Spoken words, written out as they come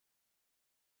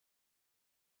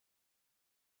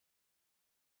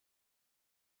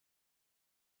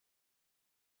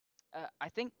I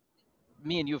think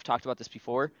me and you have talked about this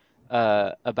before,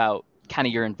 about kind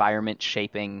of your environment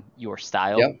shaping your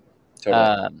style. Yep, totally,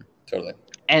 Um, totally.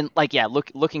 and like, yeah,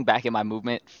 looking back at my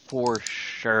movement, for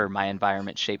sure, my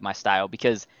environment shaped my style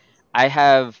because I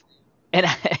have, and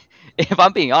if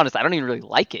I'm being honest, I don't even really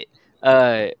like it.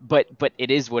 But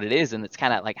it is what it is, and it's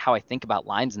kind of like how I think about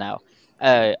lines now.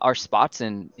 Our spots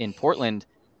in Portland,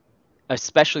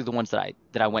 especially the ones that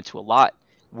I went to a lot,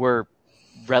 were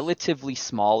relatively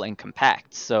small and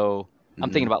compact. So I'm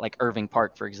thinking Hmm. about like Irving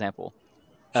Park, for example.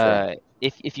 Sure.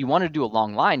 If you want to do a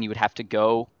long line, you would have to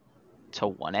go to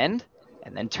one end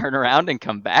and then turn around and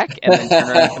come back and then turn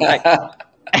around and come back.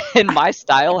 And my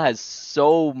style has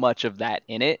so much of that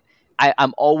in it.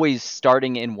 I'm always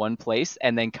starting in one place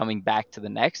and then coming back to the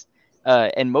next.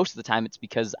 And most of the time, it's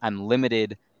because I'm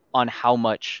limited on how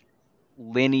much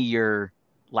linear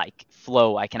like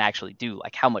flow I can actually do,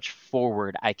 like how much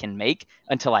forward I can make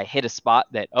until I hit a spot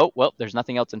that, oh well, there's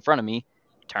nothing else in front of me.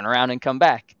 Turn around and come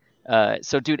back.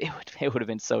 So dude, it would have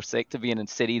been so sick to be in a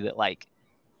city that like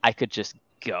I could just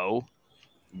go.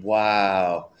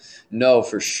 Wow. No,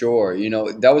 for sure.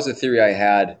 That was a theory I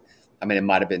had. I mean, it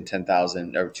might have been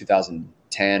 10,000 or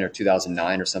 2010 or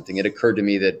 2009 or something. It occurred to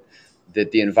me that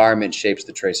the environment shapes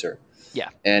the tracer. Yeah.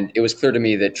 And it was clear to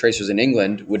me that tracers in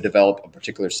England would develop a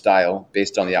particular style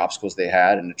based on the obstacles they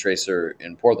had, and a tracer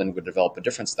in Portland would develop a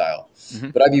different style. Hmm.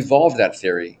 But I've evolved that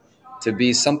theory to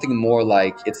be something more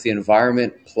like it's the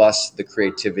environment plus the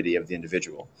creativity of the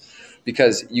individual.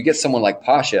 Because you get someone like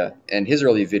Pasha, and his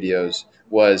early videos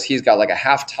was he's got like a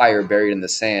half tire buried in the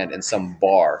sand in some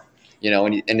bar,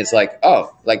 and it's like,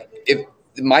 oh, like if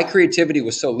my creativity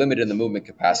was so limited in the movement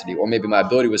capacity, or maybe my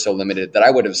ability was so limited that I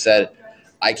would have said,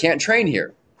 I can't train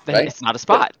here, right? It's not a But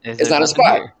spot. it's There's not a nothing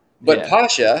spot. here. But Yeah.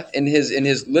 Pasha, in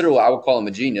his literal, I would call him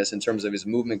a genius in terms of his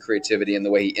movement creativity and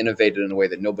the way he innovated in a way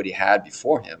that nobody had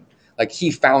before him. Like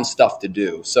he found stuff to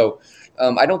do. So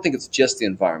I don't think it's just the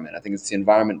environment. I think it's the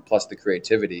environment plus the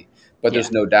creativity. But Yeah,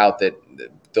 there's no doubt that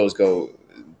those go,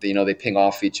 they ping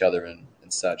off each other and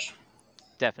such.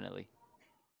 definitely.